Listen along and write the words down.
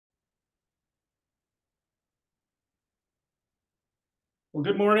Well,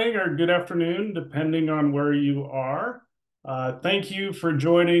 good morning or good afternoon, depending on where you are. Thank you for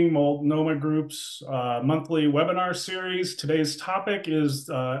joining Multnomah Group's monthly webinar series. Today's topic is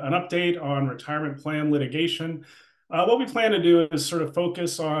an update on retirement plan litigation. What we plan to do is sort of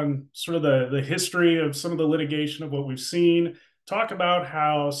focus on sort of the history of some of the litigation of what we've seen, talk about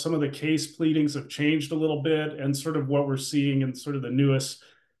how some of the case pleadings have changed a little bit, and sort of what we're seeing in sort of the newest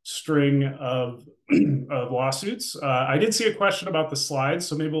string of lawsuits. I did see a question about the slides,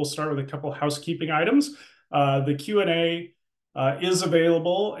 so maybe we'll start with a couple housekeeping items. The Q&A is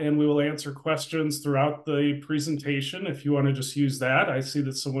available, and we will answer questions throughout the presentation if you want to just use that. I see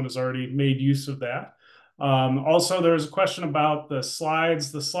that someone has already made use of that. Also, there's a question about the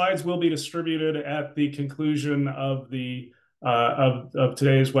slides. The slides will be distributed at the conclusion of the of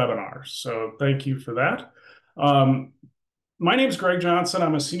today's webinar. So thank you for that. My name is Greg Johnson.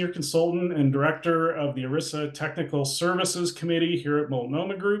 I'm a senior consultant and director of the ERISA Technical Services Committee here at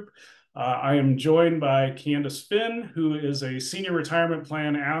Multnomah Group. I am joined by Candace Finn, who is a senior retirement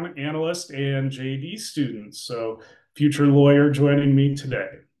plan analyst and JD student. So future lawyer joining me today.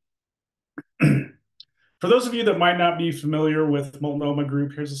 For those of you that might not be familiar with Multnomah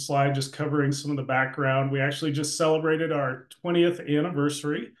Group, here's a slide just covering some of the background. We actually just celebrated our 20th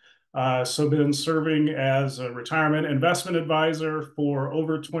anniversary. So been serving as a retirement investment advisor for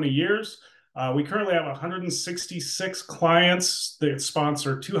over 20 years. We currently have 166 clients that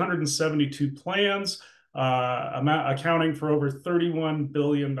sponsor 272 plans, accounting for over $31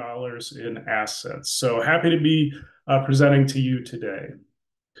 billion in assets. So happy to be presenting to you today.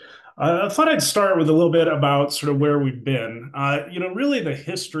 I thought I'd start with a little bit about sort of where we've been. Really the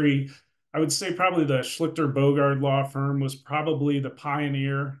history, I would say probably the Schlichter Bogard law firm was probably the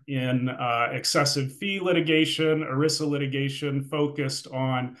pioneer in excessive fee litigation, ERISA litigation focused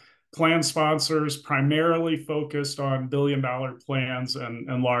on plan sponsors, primarily focused on billion-dollar plans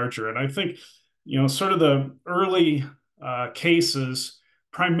and larger. And I think, sort of the early cases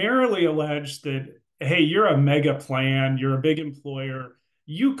primarily alleged that, hey, you're a mega plan, you're a big employer,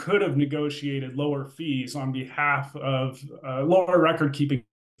 you could have negotiated lower fees on behalf of lower record keeping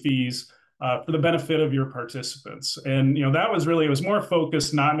fees for the benefit of your participants. And, that was really, it was more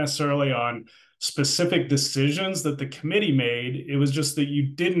focused not necessarily on specific decisions that the committee made. It was just that you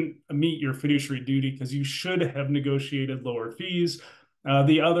didn't meet your fiduciary duty because you should have negotiated lower fees.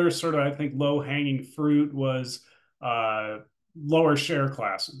 The other sort of, I think, low hanging fruit was lower share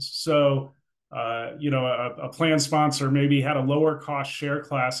classes. So, a plan sponsor maybe had a lower cost share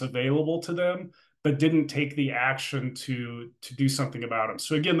class available to them, but didn't take the action to do something about them.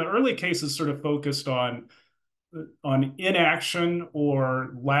 So again, the early cases sort of focused on inaction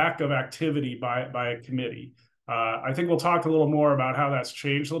or lack of activity by a committee. I think we'll talk a little more about how that's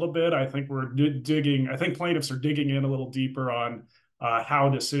changed a little bit. I think I think plaintiffs are digging in a little deeper on how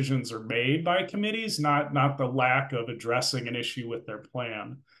decisions are made by committees, not the lack of addressing an issue with their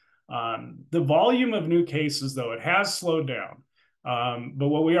plan. The volume of new cases, though, it has slowed down. But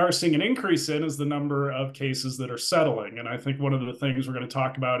what we are seeing an increase in is the number of cases that are settling. And I think one of the things we're going to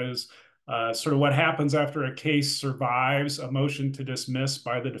talk about is sort of what happens after a case survives a motion to dismiss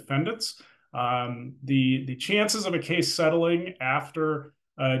by the defendants. The chances of a case settling after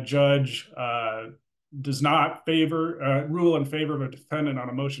a judge does not rule in favor of a defendant on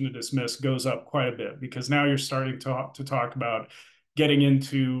a motion to dismiss goes up quite a bit, because now you're starting to talk about getting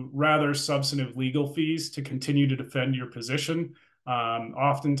into rather substantive legal fees to continue to defend your position.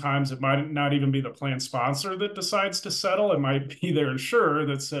 Oftentimes, it might not even be the plan sponsor that decides to settle. It might be their insurer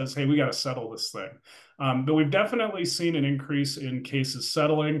that says, hey, we got to settle this thing. But we've definitely seen an increase in cases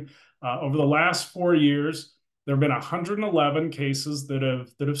settling. Over the last 4 years, there have been 111 cases that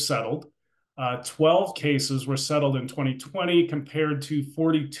have settled. 12 cases were settled in 2020 compared to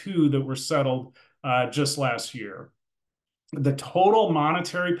 42 that were settled just last year. The total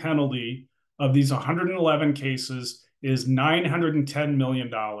monetary penalty of these 111 cases is $910 million.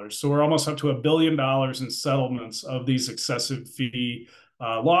 So we're almost up to $1 billion in settlements of these excessive fee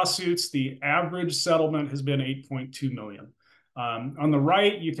lawsuits. The average settlement has been $8.2 million. On the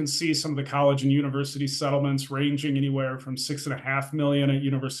right, you can see some of the college and university settlements ranging anywhere from $6.5 million at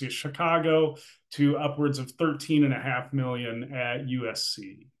University of Chicago to upwards of $13.5 million at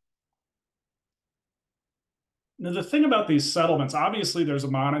USC. Now, the thing about these settlements, obviously there's a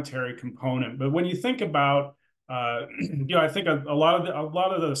monetary component, but when you think about, I think a lot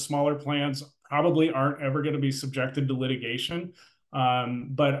of the smaller plans probably aren't ever going to be subjected to litigation.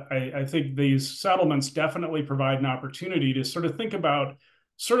 But I think these settlements definitely provide an opportunity to sort of think about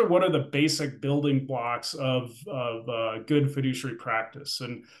sort of what are the basic building blocks of good fiduciary practice.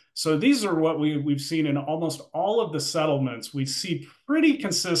 And so these are what we've seen in almost all of the settlements. We see pretty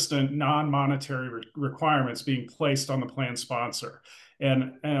consistent non-monetary requirements being placed on the plan sponsor.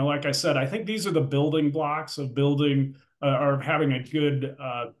 And like I said, I think these are the building blocks of building or having a good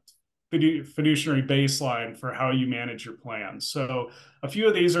fiduciary baseline for how you manage your plans. So a few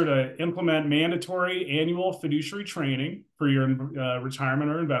of these are to implement mandatory annual fiduciary training for your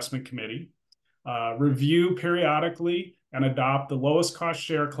retirement or investment committee, review periodically and adopt the lowest cost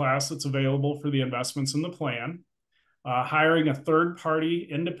share class that's available for the investments in the plan, hiring a third-party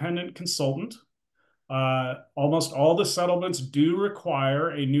independent consultant. Almost all the settlements do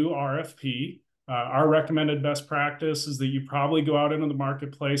require a new RFP. Our recommended best practice is that you probably go out into the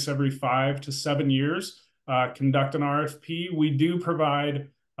marketplace every 5 to 7 years, conduct an RFP. We do provide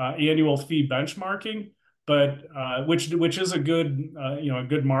annual fee benchmarking, but which is a good a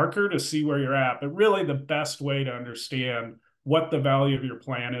good marker to see where you're at. But really, the best way to understand what the value of your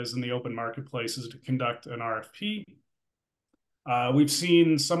plan is in the open marketplace is to conduct an RFP. We've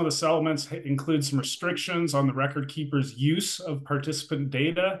seen some of the settlements include some restrictions on the record keeper's use of participant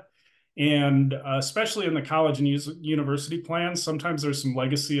data. And especially in the college and university plans, sometimes there's some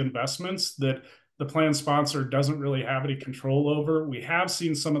legacy investments that the plan sponsor doesn't really have any control over. We have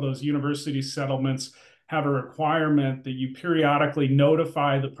seen some of those university settlements have a requirement that you periodically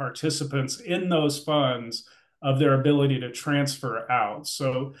notify the participants in those funds of their ability to transfer out.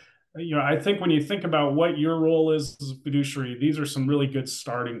 So, I think when you think about what your role is as a fiduciary, these are some really good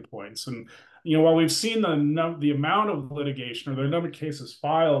starting points. And while we've seen the amount of litigation or the number of cases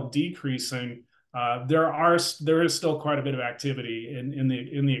filed decreasing, there is still quite a bit of activity in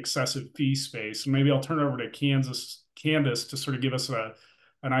the excessive fee space. And maybe I'll turn it over to Candace to sort of give us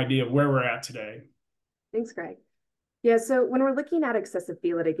an idea of where we're at today. Thanks, Greg. Yeah, so when we're looking at excessive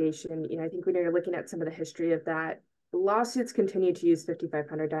fee litigation, I think when you're looking at some of the history of that, lawsuits continue to use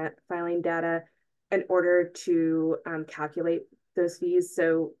 5500 filing data in order to calculate those fees.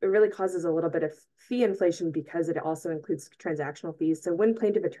 So it really causes a little bit of fee inflation because it also includes transactional fees. So when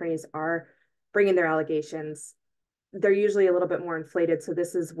plaintiff attorneys are bringing their allegations, they're usually a little bit more inflated. So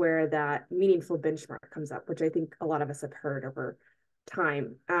this is where that meaningful benchmark comes up, which I think a lot of us have heard over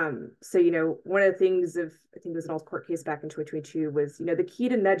time. So, one of the things I think it was an old court case back in 2022 was, the key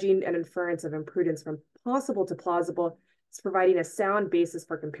to nudging an inference of imprudence from possible to plausible is providing a sound basis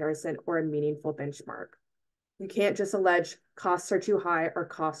for comparison or a meaningful benchmark. You can't just allege costs are too high or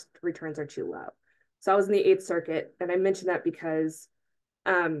cost returns are too low. So I was in the Eighth Circuit, and I mentioned that because,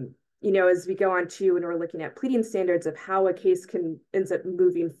 as we go on to when we're looking at pleading standards of how a case ends up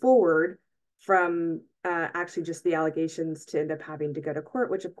moving forward from actually just the allegations to end up having to go to court,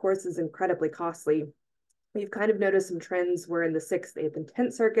 which of course is incredibly costly. We've kind of noticed some trends where in the 6th, 8th, and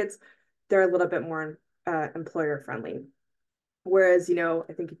 10th circuits, they're a little bit more employer friendly. Whereas,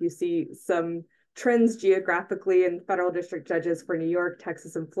 I think if you see some trends geographically in federal district judges for New York,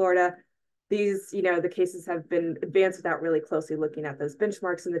 Texas, and Florida, these, the cases have been advanced without really closely looking at those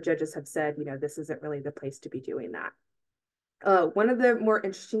benchmarks. And the judges have said, this isn't really the place to be doing that. One of the more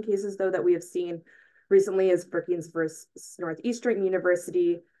interesting cases, though, that we have seen recently is Brookings versus Northeastern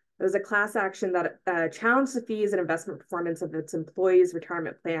University. It was a class action that challenged the fees and investment performance of its employees'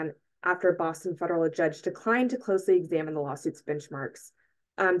 retirement plan after a Boston federal judge declined to closely examine the lawsuit's benchmarks.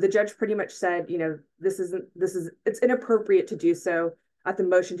 The judge pretty much said, it's inappropriate to do so at the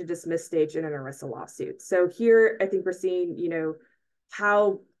motion to dismiss stage in an ERISA lawsuit. So here, I think we're seeing,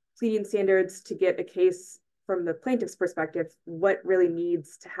 how pleading standards to get a case from the plaintiff's perspective, what really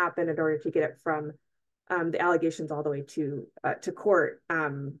needs to happen in order to get it from the allegations all the way to court,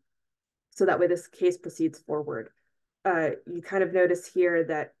 so that way this case proceeds forward. You kind of notice here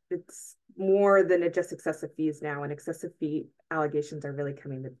that it's more than just excessive fees now, and excessive fee allegations are really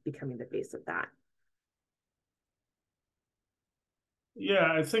becoming the base of that.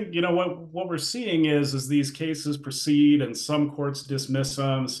 Yeah, I think what we're seeing is these cases proceed, and some courts dismiss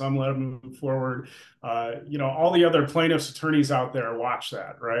them, some let them move forward. All the other plaintiffs' attorneys out there watch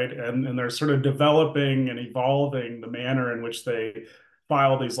that, right? And they're sort of developing and evolving the manner in which they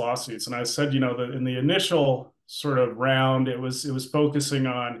file these lawsuits. And I said, that in the initial sort of round, it was focusing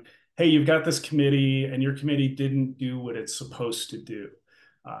on, hey, you've got this committee, and your committee didn't do what it's supposed to do.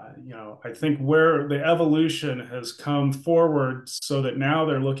 I think where the evolution has come forward so that now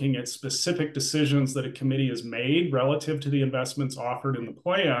they're looking at specific decisions that a committee has made relative to the investments offered in the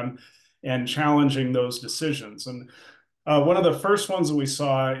plan and challenging those decisions. And One of the first ones that we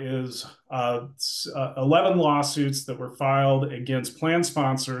saw is 11 lawsuits that were filed against plan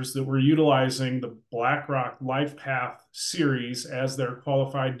sponsors that were utilizing the BlackRock LifePath series as their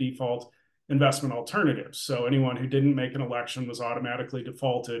qualified default investment alternatives. So anyone who didn't make an election was automatically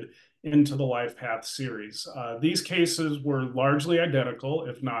defaulted into the LifePath series. These cases were largely identical,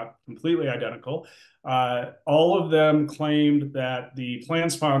 if not completely identical. All of them claimed that the plan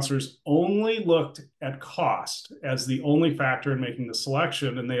sponsors only looked at cost as the only factor in making the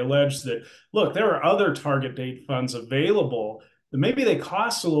selection. And they alleged that, look, there are other target date funds available that maybe they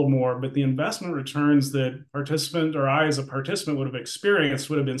cost a little more, but the investment returns that participant or I as a participant would have experienced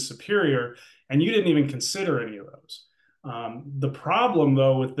would have been superior. And you didn't even consider any of those. The problem,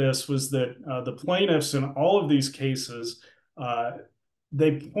 though, with this was that the plaintiffs in all of these cases,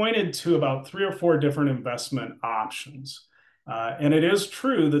 they pointed to about 3 or 4 different investment options. And it is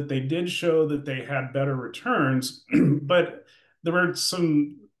true that they did show that they had better returns, but there were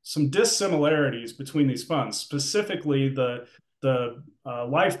some dissimilarities between these funds, specifically the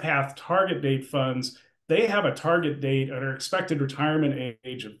life path target date funds. They have a target date and an expected retirement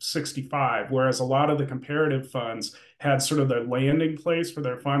age of 65, whereas a lot of the comparative funds had sort of their landing place for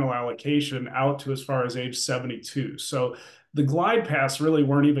their final allocation out to as far as age 72. So the glide paths really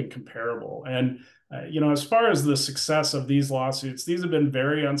weren't even comparable. And as far as the success of these lawsuits, these have been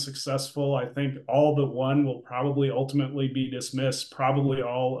very unsuccessful. I think all but one will probably ultimately be dismissed, probably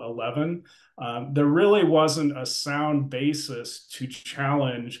all 11. There really wasn't a sound basis to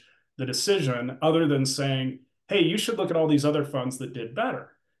challenge the decision other than saying, hey, you should look at all these other funds that did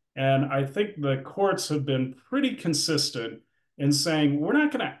better. And I think the courts have been pretty consistent in saying, we're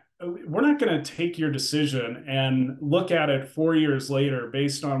not going to take your decision and look at it 4 years later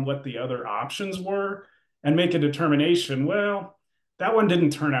based on what the other options were and make a determination. Well, that one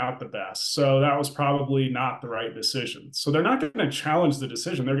didn't turn out the best, so that was probably not the right decision. So they're not going to challenge the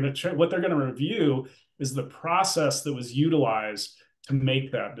decision. They're going to what they're going to review is the process that was utilized to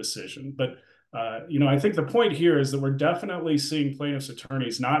make that decision. But I think the point here is that we're definitely seeing plaintiffs'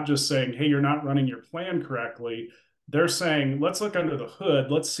 attorneys not just saying, hey, you're not running your plan correctly. They're saying, let's look under the hood,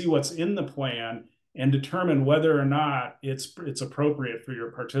 let's see what's in the plan and determine whether or not it's appropriate for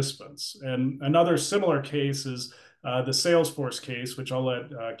your participants. And another similar case is the Salesforce case, which I'll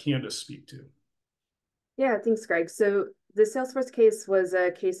let Candace speak to. Yeah, thanks, Greg. So the Salesforce case was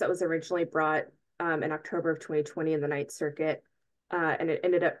a case that was originally brought in October of 2020 in the Ninth Circuit, and it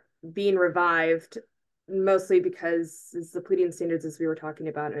ended up being revived mostly because it's the pleading standards as we were talking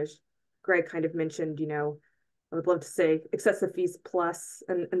about, and as Greg kind of mentioned, I would love to say excessive fees plus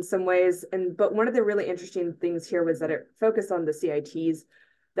in some ways. But one of the really interesting things here was that it focused on the CITs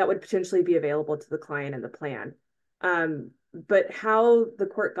that would potentially be available to the client in the plan. But how the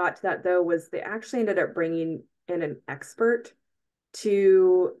court got to that, though, was they actually ended up bringing in an expert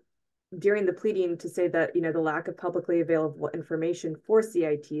during the pleading to say that, the lack of publicly available information for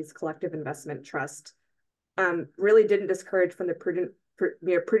CITs, collective investment trust, really didn't discourage from the prudent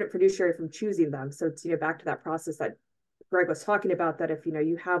fiduciary from choosing them. So it's, back to that process that Greg was talking about, that if,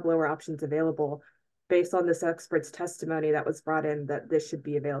 you have lower options available based on this expert's testimony that was brought in, that this should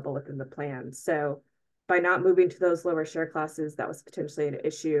be available within the plan. So by not moving to those lower share classes, that was potentially an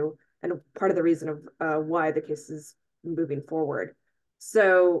issue and part of the reason of why the case is moving forward.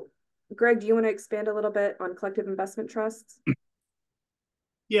 So Greg, do you want to expand a little bit on collective investment trusts?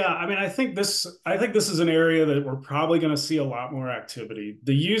 Yeah, I mean, I think this is an area that we're probably going to see a lot more activity.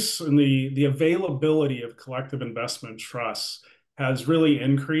 The use and the availability of collective investment trusts has really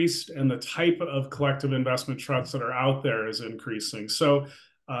increased, and the type of collective investment trusts that are out there is increasing. So,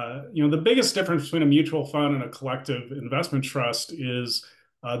 the biggest difference between a mutual fund and a collective investment trust is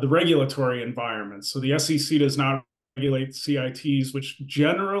the regulatory environment. So the SEC does not regulate CITs, which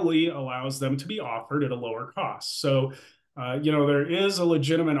generally allows them to be offered at a lower cost. So there is a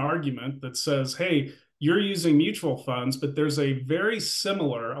legitimate argument that says, hey, you're using mutual funds, but there's a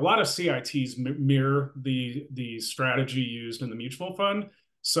lot of CITs mirror the strategy used in the mutual fund.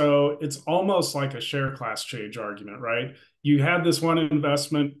 So it's almost like a share class change argument, right? You had this one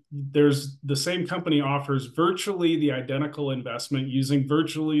investment, there's the same company offers virtually the identical investment using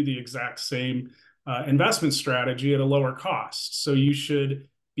virtually the exact same investment strategy at a lower cost. So you should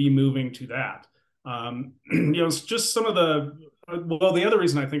be moving to that. It's just some of the other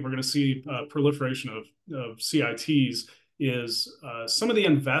reason I think we're going to see proliferation of CITs is some of the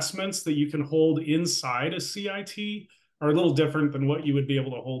investments that you can hold inside a CIT are a little different than what you would be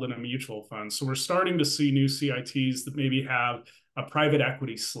able to hold in a mutual fund. So we're starting to see new CITs that maybe have a private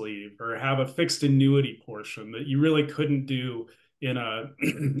equity sleeve or have a fixed annuity portion that you really couldn't do in a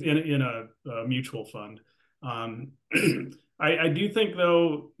mutual fund. I do think,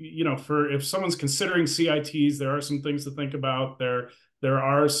 though, for if someone's considering CITs, there are some things to think about. There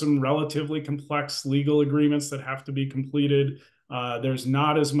are some relatively complex legal agreements that have to be completed. There's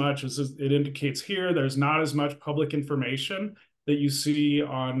not as much as it indicates here. There's not as much public information that you see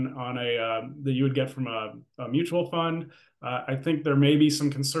on a that you would get from a mutual fund. I think there may be some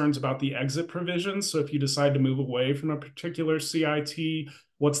concerns about the exit provisions. So if you decide to move away from a particular CIT,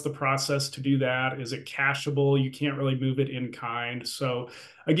 what's the process to do that? Is it cashable? You can't really move it in kind. So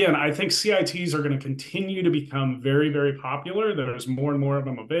again, I think CITs are going to continue to become very, very popular. There's more and more of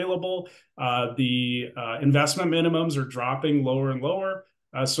them available. The investment minimums are dropping lower and lower.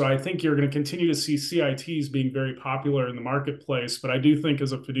 So I think you're going to continue to see CITs being very popular in the marketplace. But I do think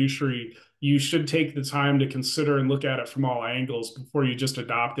as a fiduciary, you should take the time to consider and look at it from all angles before you just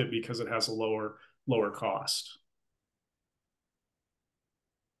adopt it because it has a lower cost.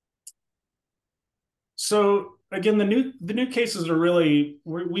 So again, the new cases are really,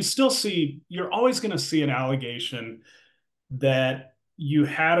 we still see, you're always going to see an allegation that you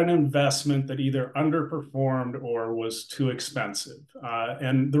had an investment that either underperformed or was too expensive.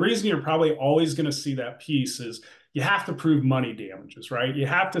 And the reason you're probably always going to see that piece is you have to prove money damages, right? You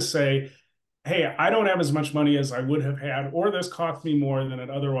have to say, hey, I don't have as much money as I would have had, or this cost me more than it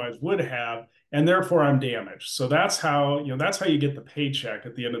otherwise would have, and therefore I'm damaged. So that's how, that's how you get the paycheck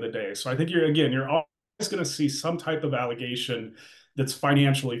at the end of the day. So I think you're always going to see some type of allegation that's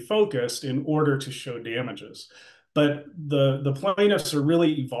financially focused in order to show damages. But the plaintiffs are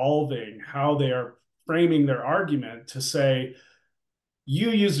really evolving how they are framing their argument to say,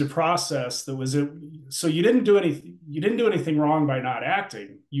 you used a process that was so you didn't do anything wrong by not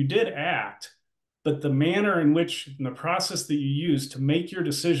acting. You did act, but the manner in which and the process that you used to make your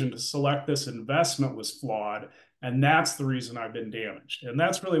decision to select this investment was flawed, and that's the reason I've been damaged. And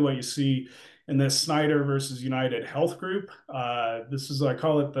that's really what you see in this Snyder versus United Health Group. This is, I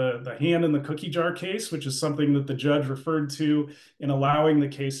call it the hand in the cookie jar case, which is something that the judge referred to in allowing the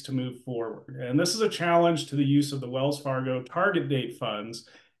case to move forward. And this is a challenge to the use of the Wells Fargo target date funds.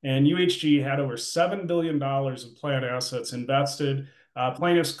 And UHG had over $7 billion of plan assets invested.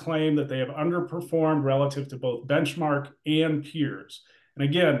 Plaintiffs claim that they have underperformed relative to both benchmark and peers. And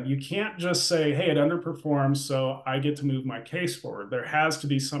again, you can't just say, hey, it underperforms, so I get to move my case forward. There has to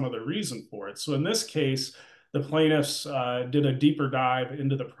be some other reason for it. So in this case, the plaintiffs did a deeper dive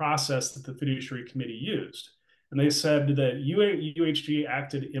into the process that the fiduciary committee used. And they said that UHG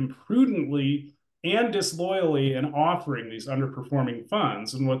acted imprudently and disloyally in offering these underperforming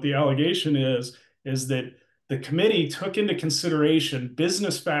funds. And what the allegation is that the committee took into consideration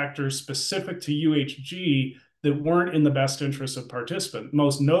business factors specific to UHG that weren't in the best interest of participants.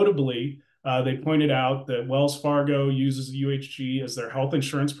 Most notably, they pointed out that Wells Fargo uses UHG as their health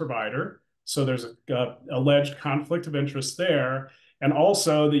insurance provider. So there's a alleged conflict of interest there. And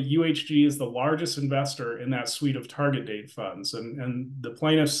also that UHG is the largest investor in that suite of target date funds. And the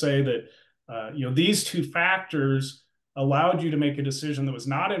plaintiffs say that these two factors allowed you to make a decision that was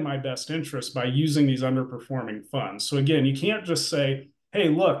not in my best interest by using these underperforming funds. So again, you can't just say, hey,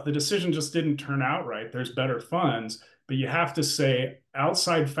 look, the decision just didn't turn out right. There's better funds. But you have to say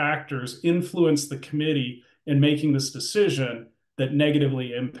outside factors influenced the committee in making this decision that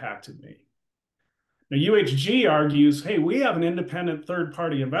negatively impacted me. Now, UHG argues, hey, we have an independent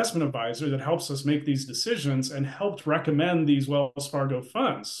third-party investment advisor that helps us make these decisions and helped recommend these Wells Fargo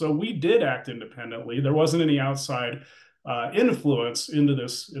funds. So we did act independently. There wasn't any outside influence into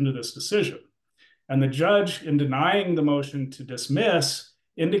this decision. And the judge, in denying the motion to dismiss,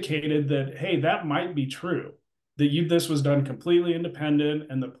 indicated that, hey, that might be true, that this was done completely independent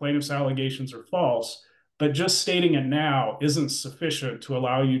and the plaintiff's allegations are false, but just stating it now isn't sufficient to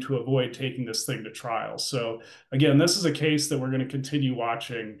allow you to avoid taking this thing to trial. So again, this is a case that we're going to continue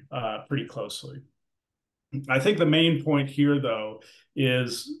watching pretty closely. I think the main point here, though,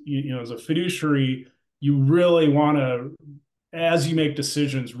 is, as a fiduciary, you really want to, as you make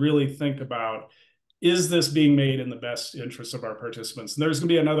decisions, really think about, is this being made in the best interest of our participants? And there's going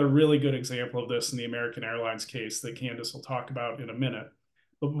to be another really good example of this in the American Airlines case that Candace will talk about in a minute.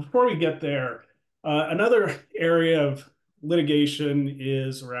 But before we get there, another area of litigation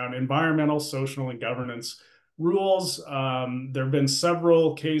is around environmental, social, and governance rules. There have been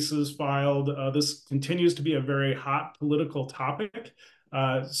several cases filed. This continues to be a very hot political topic.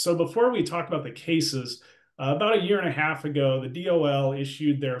 So before we talk about the cases, about a year and a half ago, the DOL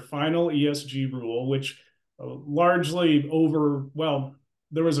issued their final ESG rule, which largely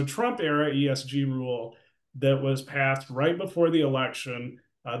there was a Trump era ESG rule that was passed right before the election.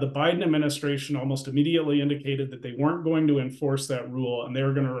 The Biden administration almost immediately indicated that they weren't going to enforce that rule and they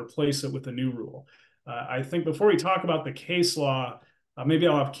were going to replace it with a new rule. I think before we talk about the case law, maybe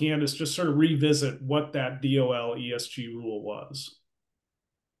I'll have Candace just sort of revisit what that DOL ESG rule was.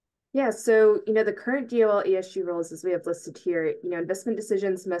 Yeah, so the current DOL ESG rules, as we have listed here, investment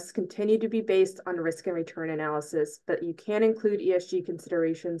decisions must continue to be based on risk and return analysis, but you can include ESG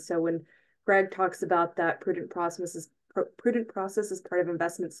considerations. So when Greg talks about that prudent process as part of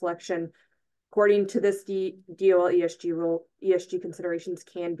investment selection, according to this DOL ESG rule, ESG considerations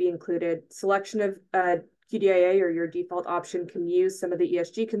can be included. Selection of QDIA or your default option can use some of the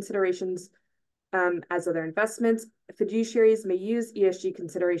ESG considerations as other investments. Fiduciaries may use ESG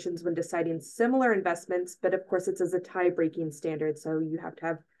considerations when deciding similar investments, but of course it's as a tie-breaking standard. So you have to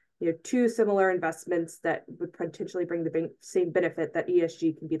have two similar investments that would potentially bring the same benefit, that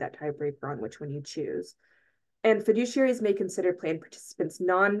ESG can be that tiebreaker on which one you choose. And fiduciaries may consider plan participants'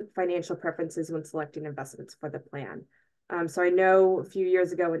 non-financial preferences when selecting investments for the plan. So I know a few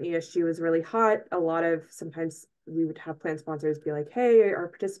years ago when ESG was really hot, sometimes we would have plan sponsors be like, hey, our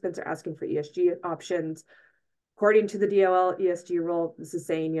participants are asking for ESG options. According to the DOL ESG rule, this is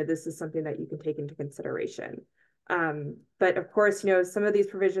saying, this is something that you can take into consideration. But of course, some of these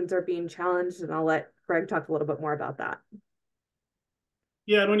provisions are being challenged, and I'll let Greg talk a little bit more about that.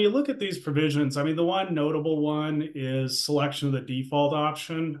 Yeah, and when you look at these provisions, I mean, the one notable one is selection of the default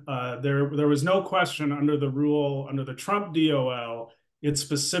option. There was no question under the rule, under the Trump DOL, it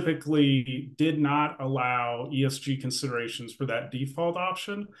specifically did not allow ESG considerations for that default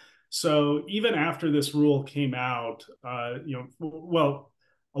option. So even after this rule came out, well,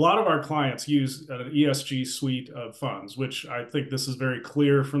 a lot of our clients use an ESG suite of funds, which I think this is very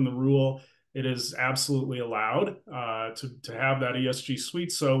clear from the rule. It is absolutely allowed to have that ESG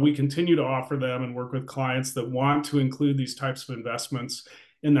suite. So we continue to offer them and work with clients that want to include these types of investments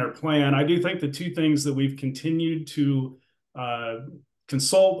in their plan. I do think the two things that we've continued to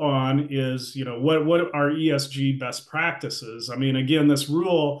consult on is, what are ESG best practices? I mean, again, this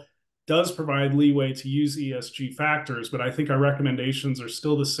rule does provide leeway to use ESG factors, but I think our recommendations are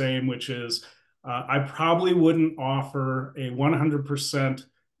still the same, which is I probably wouldn't offer a 100%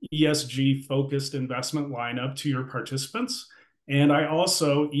 ESG focused investment lineup to your participants. And I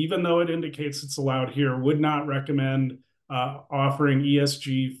also, even though it indicates it's allowed here, would not recommend offering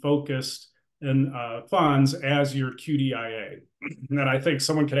ESG focused funds as your QDIA. And I think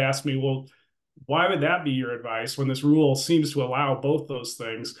someone could ask me, well, why would that be your advice when this rule seems to allow both those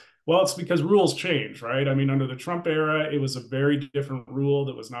things? Well, it's because rules change, right? I mean, under the Trump era, it was a very different rule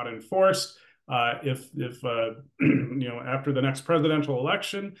that was not enforced. If after the next presidential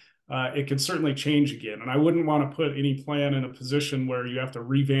election, it could certainly change again. And I wouldn't want to put any plan in a position where you have to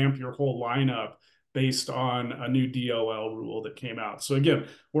revamp your whole lineup based on a new DOL rule that came out. So again,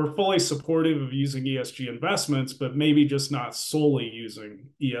 we're fully supportive of using ESG investments, but maybe just not solely using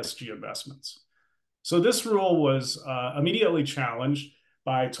ESG investments. So this rule was immediately challenged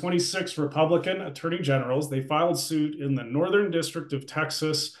by 26 Republican attorney generals. They filed suit in the Northern District of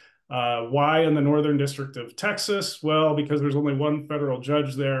Texas. Why in the Northern District of Texas? Well, because there's only one federal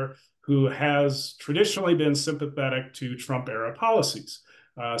judge there who has traditionally been sympathetic to Trump era policies.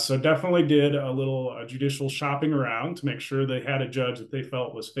 So definitely did a little judicial shopping around to make sure they had a judge that they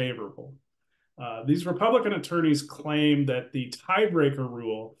felt was favorable. These Republican attorneys claim that the tiebreaker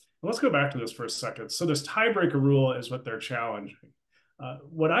rule, let's go back to this for a second. So this tiebreaker rule is what they're challenging.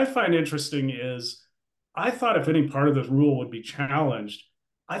 What I find interesting is I thought if any part of this rule would be challenged,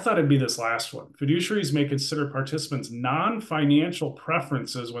 I thought it'd be this last one. Fiduciaries may consider participants' non-financial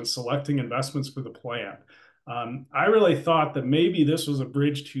preferences when selecting investments for the plan. I really thought that maybe this was a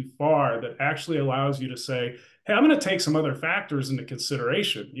bridge too far that actually allows you to say, hey, I'm going to take some other factors into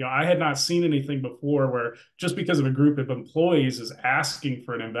consideration. I had not seen anything before where just because of a group of employees is asking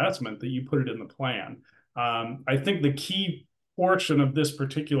for an investment that you put it in the plan. I think the key portion of this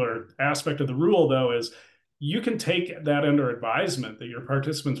particular aspect of the rule, though, is you can take that under advisement that your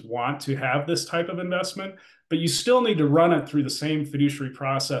participants want to have this type of investment, but you still need to run it through the same fiduciary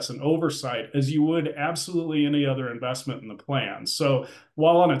process and oversight as you would absolutely any other investment in the plan. So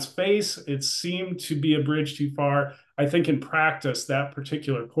while on its face, it seemed to be a bridge too far, I think in practice, that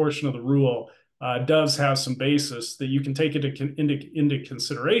particular portion of the rule does have some basis that you can take it into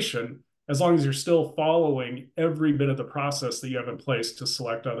consideration as long as you're still following every bit of the process that you have in place to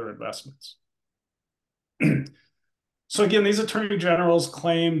select other investments. So again, these attorney generals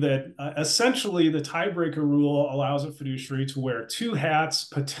claim that essentially the tiebreaker rule allows a fiduciary to wear two hats,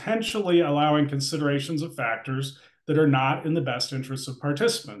 potentially allowing considerations of factors that are not in the best interests of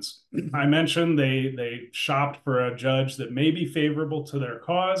participants. I mentioned they shopped for a judge that may be favorable to their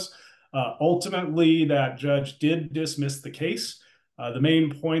cause. Ultimately, that judge did dismiss the case. The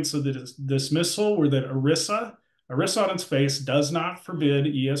main points of the dismissal were that ERISA on its face does not forbid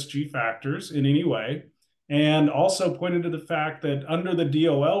ESG factors in any way, and also pointed to the fact that under the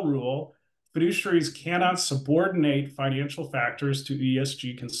DOL rule, fiduciaries cannot subordinate financial factors to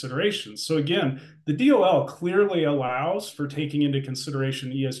ESG considerations. So again, the DOL clearly allows for taking into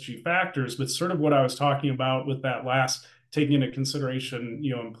consideration ESG factors, but sort of what I was talking about with that last taking into consideration,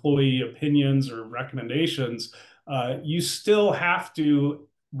 employee opinions or recommendations, you still have to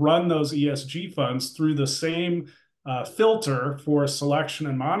run those ESG funds through the same filter for selection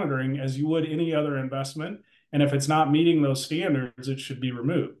and monitoring as you would any other investment. And if it's not meeting those standards, it should be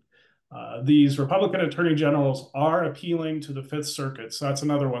removed. These Republican attorney generals are appealing to the Fifth Circuit, so that's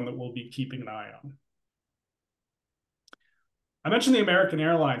another one that we'll be keeping an eye on. I mentioned the American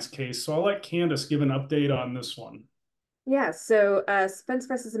Airlines case, so I'll let Candace give an update on this one. Yeah, so Spence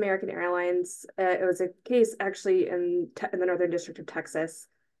versus American Airlines, it was a case actually in the Northern District of Texas,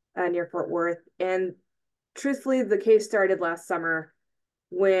 near Fort Worth. And truthfully, the case started last summer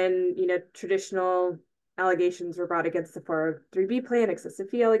when, traditional allegations were brought against the 403B plan, excessive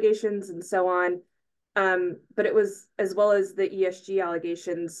fee allegations, and so on. But it was as well as the ESG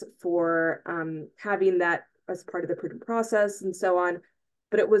allegations for having that as part of the prudent process and so on.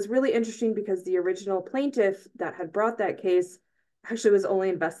 But it was really interesting because the original plaintiff that had brought that case actually was only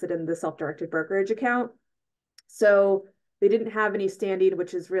invested in the self-directed brokerage account. So they didn't have any standing,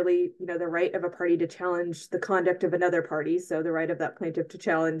 which is really, the right of a party to challenge the conduct of another party. So the right of that plaintiff to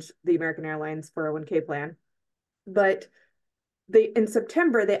challenge the American Airlines 401k plan. But in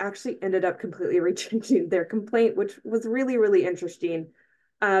September, they actually ended up completely rechanging their complaint, which was really, really interesting.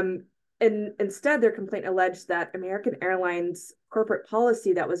 And instead, their complaint alleged that American Airlines corporate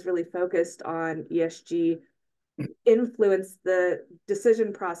policy that was really focused on ESG influenced the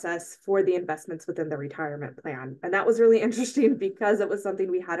decision process for the investments within the retirement plan. And that was really interesting because it was something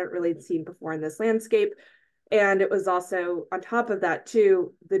we hadn't really seen before in this landscape. And it was also, on top of that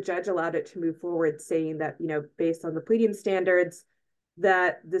too, the judge allowed it to move forward, saying that, based on the pleading standards,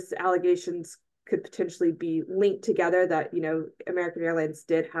 that this allegations could potentially be linked together, that, American Airlines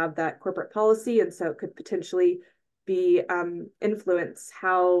did have that corporate policy. And so it could potentially be influence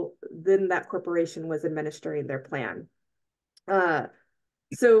how then that corporation was administering their plan.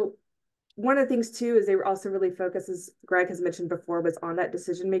 So one of the things too is they were also really focused, as Greg has mentioned before, was on that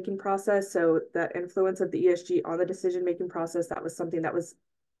decision-making process. So that influence of the ESG on the decision-making process, that was something that was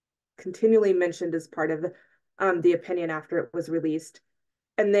continually mentioned as part of the opinion after it was released.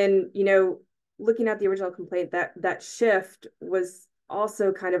 And then, looking at the original complaint, that shift was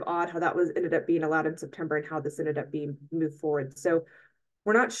also kind of odd how that ended up being allowed in September and how this ended up being moved forward. So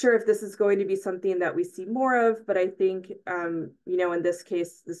we're not sure if this is going to be something that we see more of, but I think, in this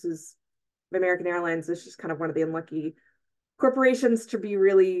case, this is American Airlines. This is kind of one of the unlucky corporations to be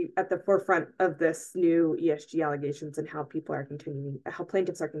really at the forefront of this new ESG allegations and how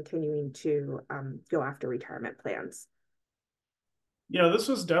plaintiffs are continuing to go after retirement plans. Yeah, this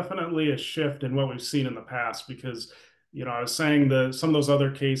was definitely a shift in what we've seen in the past because, I was saying that some of those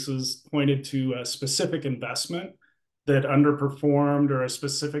other cases pointed to a specific investment that underperformed or a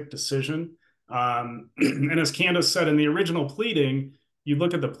specific decision. And as Candace said, in the original pleading, you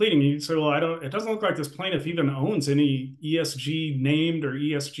look at the pleading, you say, well, it doesn't look like this plaintiff even owns any ESG named or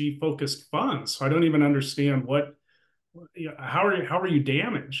ESG focused funds. So I don't even understand how are you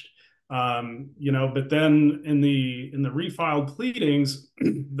damaged? But then in the refiled pleadings,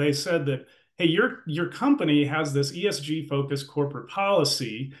 they said that, hey, your company has this ESG focused corporate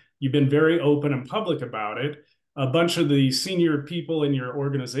policy. You've been very open and public about it. A bunch of the senior people in your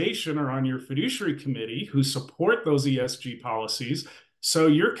organization are on your fiduciary committee who support those ESG policies. So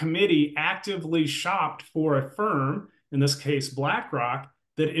your committee actively shopped for a firm, in this case, BlackRock,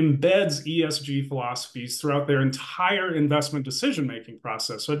 that embeds ESG philosophies throughout their entire investment decision-making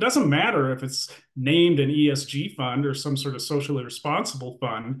process. So it doesn't matter if it's named an ESG fund or some sort of socially responsible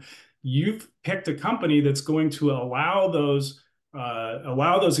fund. You've picked a company that's going to allow those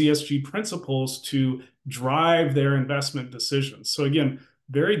ESG principles to drive their investment decisions. So again,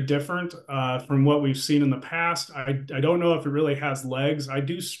 very different from what we've seen in the past. I don't know if it really has legs. I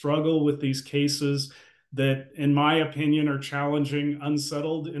do struggle with these cases that, in my opinion, are challenging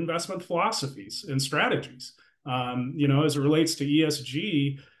unsettled investment philosophies and strategies. As it relates to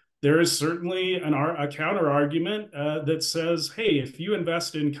ESG, there is certainly a counter argument that says, hey, if you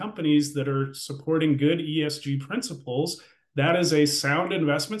invest in companies that are supporting good ESG principles, that is a sound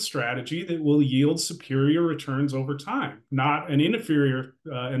investment strategy that will yield superior returns over time, not an inferior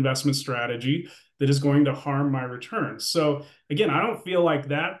investment strategy that is going to harm my returns. So again, I don't feel like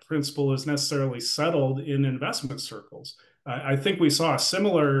that principle is necessarily settled in investment circles. I think we saw a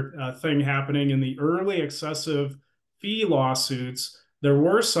similar thing happening in the early excessive fee lawsuits. There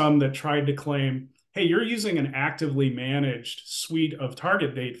were some that tried to claim, hey, you're using an actively managed suite of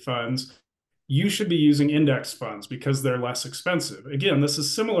target date funds. You should be using index funds because they're less expensive. Again, this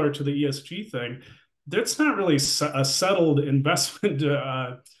is similar to the ESG thing. That's not really a settled investment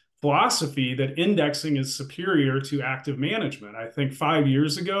philosophy that indexing is superior to active management. I think 5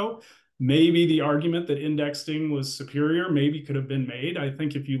 years ago, maybe the argument that indexing was superior maybe could have been made. I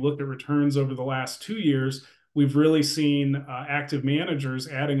think if you look at returns over the last 2 years, we've really seen active managers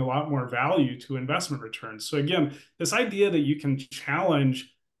adding a lot more value to investment returns. So again, this idea that you can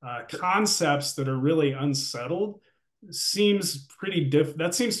challenge concepts that are really unsettled seems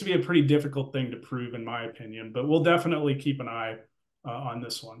that seems to be a pretty difficult thing to prove, in my opinion. But we'll definitely keep an eye on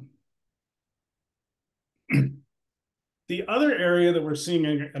this one. The other area that we're seeing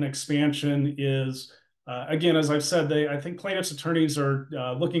an expansion is, again, as I've said, I think plaintiffs' attorneys are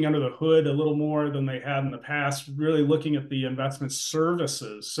looking under the hood a little more than they had in the past, really looking at the investment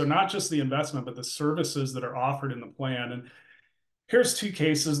services. So not just the investment, but the services that are offered in the plan. And here's two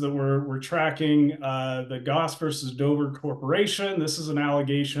cases that we're tracking. The Goss versus Dover Corporation. This is an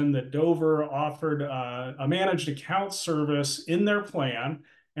allegation that Dover offered a managed account service in their plan.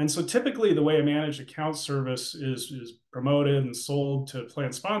 And so typically the way a managed account service is promoted and sold to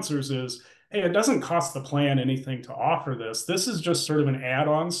plan sponsors is, hey, it doesn't cost the plan anything to offer this. This is just sort of an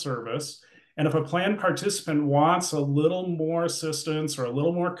add-on service. And if a plan participant wants a little more assistance or a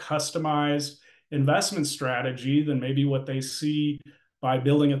little more customized investment strategy than maybe what they see by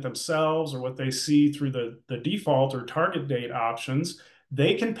building it themselves or what they see through the default or target date options,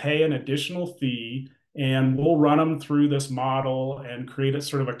 they can pay an additional fee and we'll run them through this model and create a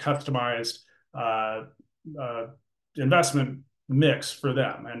sort of a customized investment mix for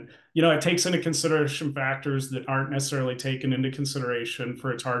them. And, it takes into consideration factors that aren't necessarily taken into consideration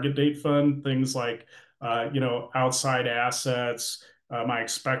for a target date fund, things like, outside assets, my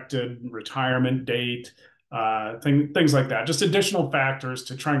expected retirement date, things like that. Just additional factors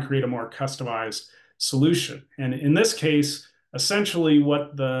to try and create a more customized solution. And in this case, essentially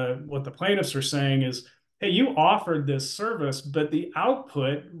what the plaintiffs are saying is, hey, you offered this service, but the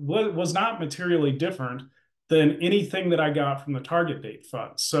output was not materially different than anything that I got from the target date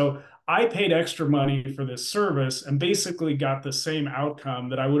fund. So I paid extra money for this service and basically got the same outcome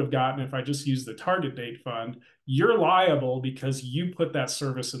that I would have gotten if I just used the target date fund. You're liable because you put that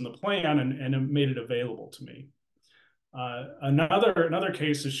service in the plan and made it available to me. Another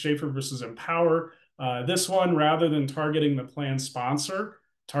case is Schaefer versus Empower. This one, rather than targeting the plan sponsor,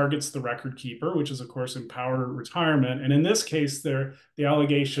 targets the record keeper, which is, of course, Empower Retirement. And in this case, the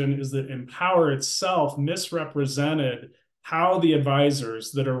allegation is that Empower itself misrepresented how the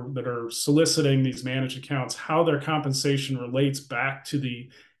advisors that are soliciting these managed accounts, how their compensation relates back to the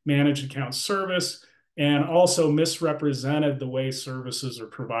managed account service, and also misrepresented the way services are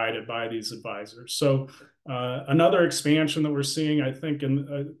provided by these advisors. So another expansion that we're seeing, I think,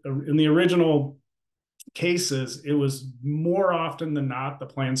 in the original cases, it was more often than not the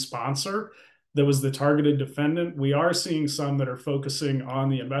plan sponsor that was the targeted defendant. We are seeing some that are focusing on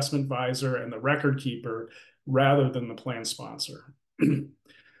the investment advisor and the record keeper rather than the plan sponsor.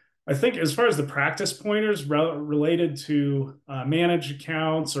 I think as far as the practice pointers related to managed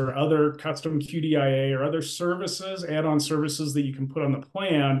accounts or other custom QDIA or other services, add-on services that you can put on the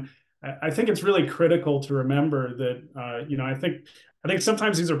plan, I think it's really critical to remember that, I think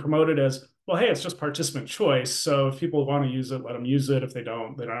sometimes these are promoted as, well, hey, it's just participant choice. So if people want to use it, let them use it. If they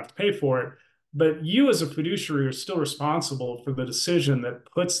don't have to pay for it. But you as a fiduciary are still responsible for the decision that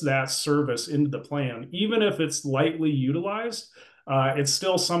puts that service into the plan, even if it's lightly utilized. It's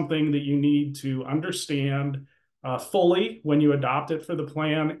still something that you need to understand fully when you adopt it for the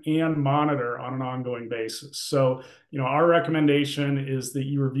plan and monitor on an ongoing basis. So, our recommendation is that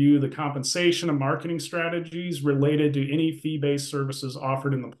you review the compensation and marketing strategies related to any fee-based services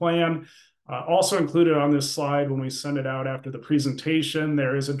offered in the plan. Also included on this slide when we send it out after the presentation,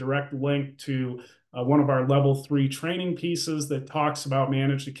 there is a direct link to one of our level 3 training pieces that talks about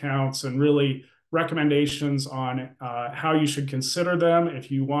managed accounts and really recommendations on how you should consider them if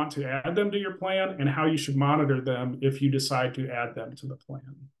you want to add them to your plan and how you should monitor them if you decide to add them to the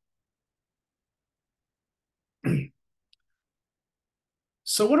plan.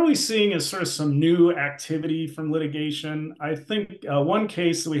 So what are we seeing as sort of some new activity from litigation? I think one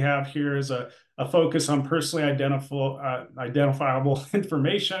case that we have here is a focus on personally identifiable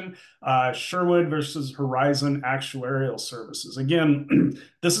information, Sherwood versus Horizon Actuarial Services. Again,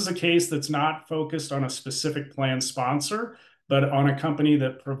 this is a case that's not focused on a specific plan sponsor, but on a company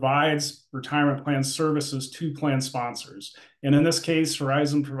that provides retirement plan services to plan sponsors. And in this case,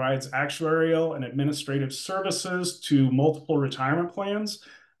 Horizon provides actuarial and administrative services to multiple retirement plans.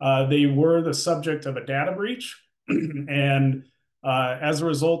 They were the subject of a data breach. And as a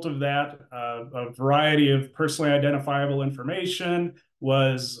result of that, a variety of personally identifiable information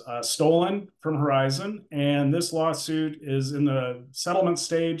was stolen from Horizon. And this lawsuit is in the settlement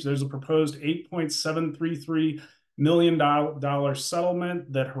stage. There's a proposed $8.733 million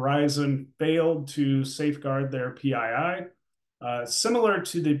settlement that Horizon failed to safeguard their PII. Similar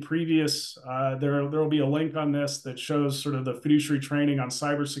to the previous, there will be a link on this that shows sort of the fiduciary training on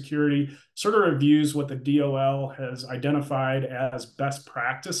cybersecurity, sort of reviews what the DOL has identified as best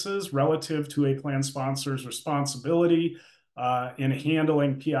practices relative to a plan sponsor's responsibility in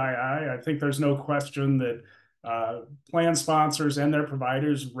handling PII. I think there's no question that plan sponsors and their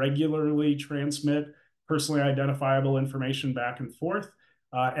providers regularly transmit personally identifiable information back and forth.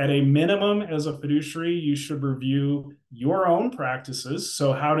 At a minimum, as a fiduciary, you should review your own practices.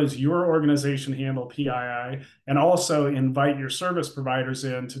 So how does your organization handle PII? And also invite your service providers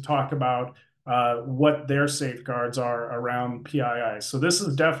in to talk about what their safeguards are around PII. So this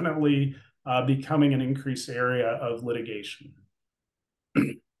is definitely becoming an increased area of litigation.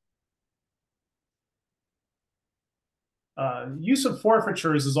 Use of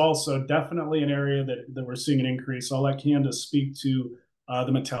forfeitures is also definitely an area that we're seeing an increase. I'll let Candace speak to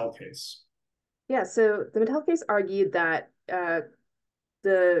the Mattel case. Yeah, so the Mattel case argued that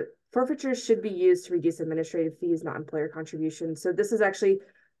the forfeitures should be used to reduce administrative fees, not employer contributions. So this is actually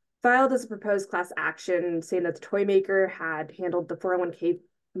filed as a proposed class action, saying that the toy maker had handled the 401k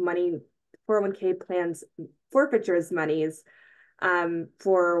plans forfeitures monies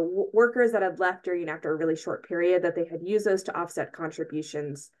for workers that had left during after a really short period, that they had used those to offset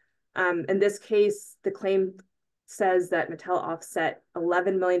contributions. In this case, the claim says that Mattel offset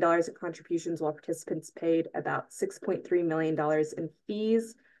 $11 million in contributions while participants paid about $6.3 million in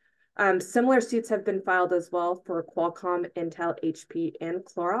fees. Similar suits have been filed as well for Qualcomm, Intel, HP, and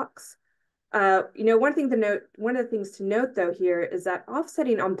Clorox. One of the things to note though here is that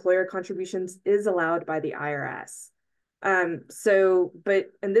offsetting employer contributions is allowed by the IRS.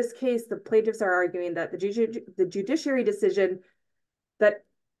 But in this case, the plaintiffs are arguing that the judiciary decision that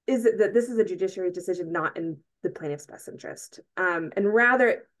this is a judiciary decision not in the plaintiff's best interest, and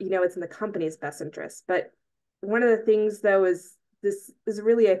rather, it's in the company's best interest. But one of the things, though, is this is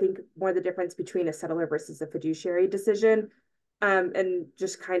really, I think, one of the difference between a settler versus a fiduciary decision, and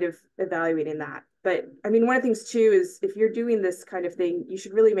just kind of evaluating that. But I mean, one of the things too is if you're doing this kind of thing, you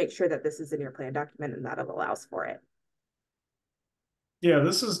should really make sure that this is in your plan document and that it allows for it. Yeah,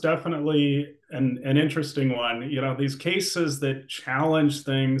 this is definitely an interesting one. These cases that challenge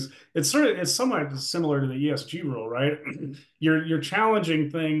things, it's somewhat similar to the ESG rule, right? You're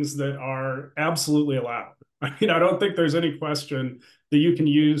challenging things that are absolutely allowed. I mean, I don't think there's any question that you can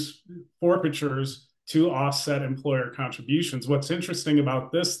use forfeitures to offset employer contributions. What's interesting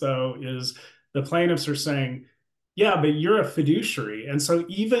about this, though, is the plaintiffs are saying, yeah, but you're a fiduciary. And so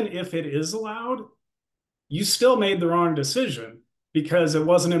even if it is allowed, you still made the wrong decision because it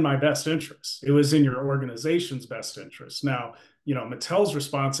wasn't in my best interest. It was in your organization's best interest. Now, Mattel's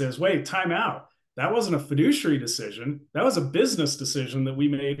response is, wait, time out. That wasn't a fiduciary decision. That was a business decision that we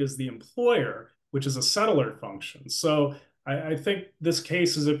made as the employer, which is a settler function. So I think this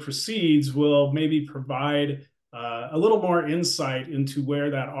case, as it proceeds, will maybe provide a little more insight into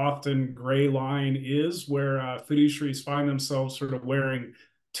where that often gray line is, where fiduciaries find themselves sort of wearing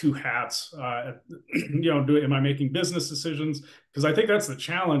two hats. Am I making business decisions? Because I think that's the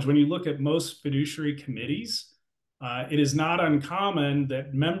challenge. When you look at most fiduciary committees, it is not uncommon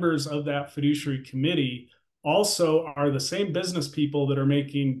that members of that fiduciary committee also are the same business people that are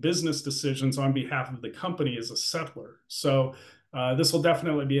making business decisions on behalf of the company as a settler. So this will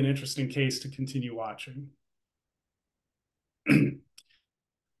definitely be an interesting case to continue watching.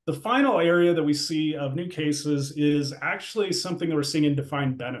 The final area that we see of new cases is actually something that we're seeing in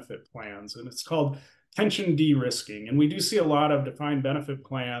defined benefit plans, and it's called pension de-risking. And we do see a lot of defined benefit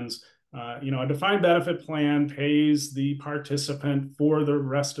plans. A defined benefit plan pays the participant for the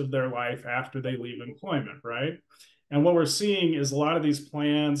rest of their life after they leave employment, right? And what we're seeing is a lot of these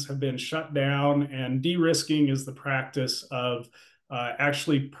plans have been shut down, and de-risking is the practice of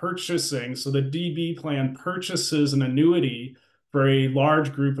actually purchasing. So the DB plan purchases an annuity for a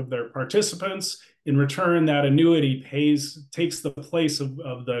large group of their participants. In return, that annuity takes the place of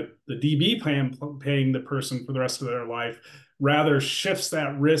the DB plan paying the person for the rest of their life, rather shifts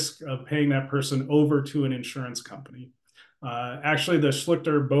that risk of paying that person over to an insurance company. Actually, the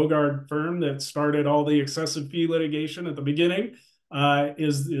Schlichter-Bogard firm that started all the excessive fee litigation at the beginning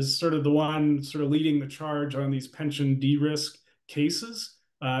is sort of the one sort of leading the charge on these pension de-risk cases.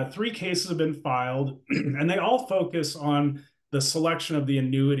 3 cases have been filed, and they all focus on the selection of the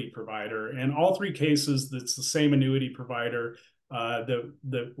annuity provider. And all 3 cases, that's the same annuity provider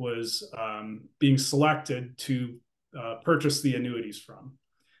that was being selected to purchase the annuities from.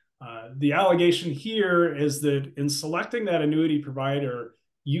 The allegation here is that in selecting that annuity provider,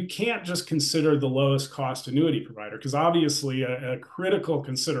 you can't just consider the lowest cost annuity provider, because obviously a critical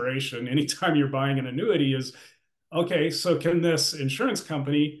consideration anytime you're buying an annuity is, okay, so can this insurance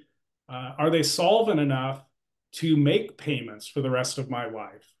company, are they solvent enough to make payments for the rest of my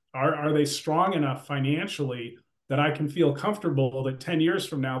life? Are they strong enough financially that I can feel comfortable that 10 years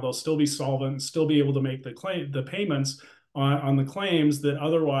from now they'll still be solvent and still be able to make the payments on the claims that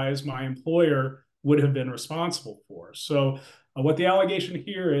otherwise my employer would have been responsible for? So what the allegation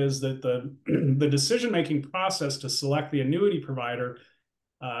here is that the decision-making process to select the annuity provider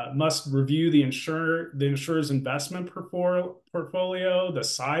must review the insurer's investment portfolio, the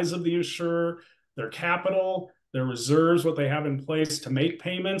size of the insurer, their capital, their reserves, what they have in place to make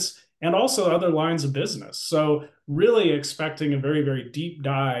payments, and also other lines of business. So really expecting a very, very deep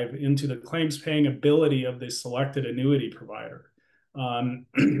dive into the claims paying ability of the selected annuity provider.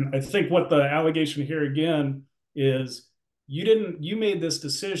 I think what the allegation here again is, you made this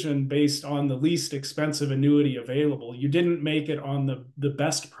decision based on the least expensive annuity available. You didn't make it on the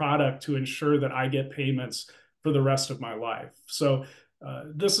best product to ensure that I get payments for the rest of my life. So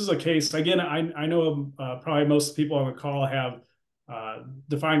this is a case, again, I know probably most people on the call have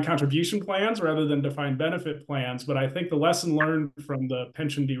defined contribution plans rather than defined benefit plans. But I think the lesson learned from the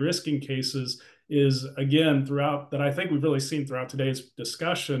pension de-risking cases is, again, that I think we've really seen throughout today's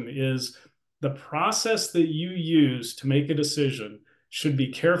discussion, is the process that you use to make a decision should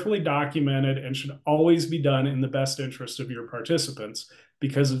be carefully documented and should always be done in the best interest of your participants.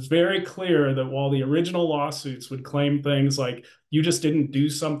 Because it's very clear that while the original lawsuits would claim things like you just didn't do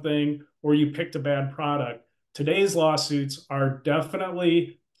something or you picked a bad product, today's lawsuits are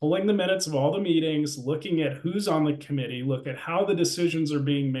definitely pulling the minutes of all the meetings, looking at who's on the committee, look at how the decisions are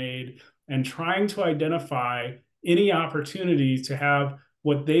being made, and trying to identify any opportunity to have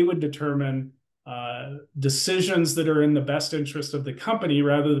what they would determine decisions that are in the best interest of the company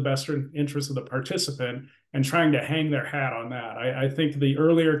rather than the best interest of the participant, and trying to hang their hat on that. I think the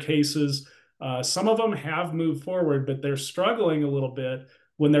earlier cases, some of them have moved forward, but they're struggling a little bit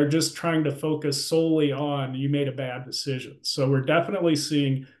when they're just trying to focus solely on you made a bad decision. So we're definitely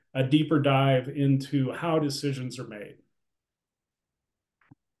seeing a deeper dive into how decisions are made.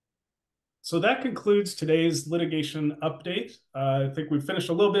 So that concludes today's litigation update. I think we finished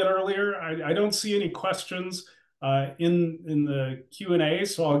a little bit earlier. I don't see any questions in the Q&A,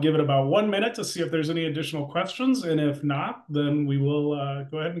 so I'll give it about 1 minute to see if there's any additional questions. And if not, then we will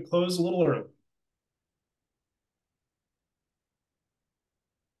go ahead and close a little early.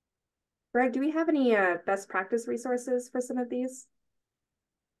 Greg, do we have any best practice resources for some of these?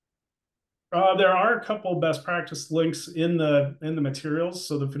 There are a couple best practice links in the materials,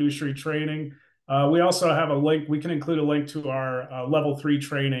 so the fiduciary training. We also have a link. We can include a link to our level 3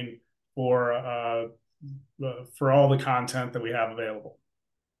 training for all the content that we have available.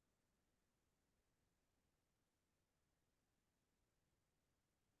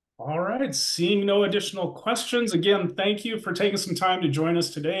 All right, seeing no additional questions. Again, thank you for taking some time to join us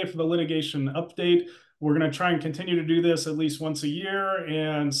today for the litigation update. We're going to try and continue to do this at least once a year,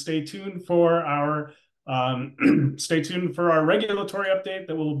 and stay tuned for our regulatory update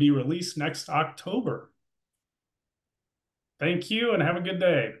that will be released next October. Thank you and have a good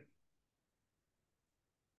day.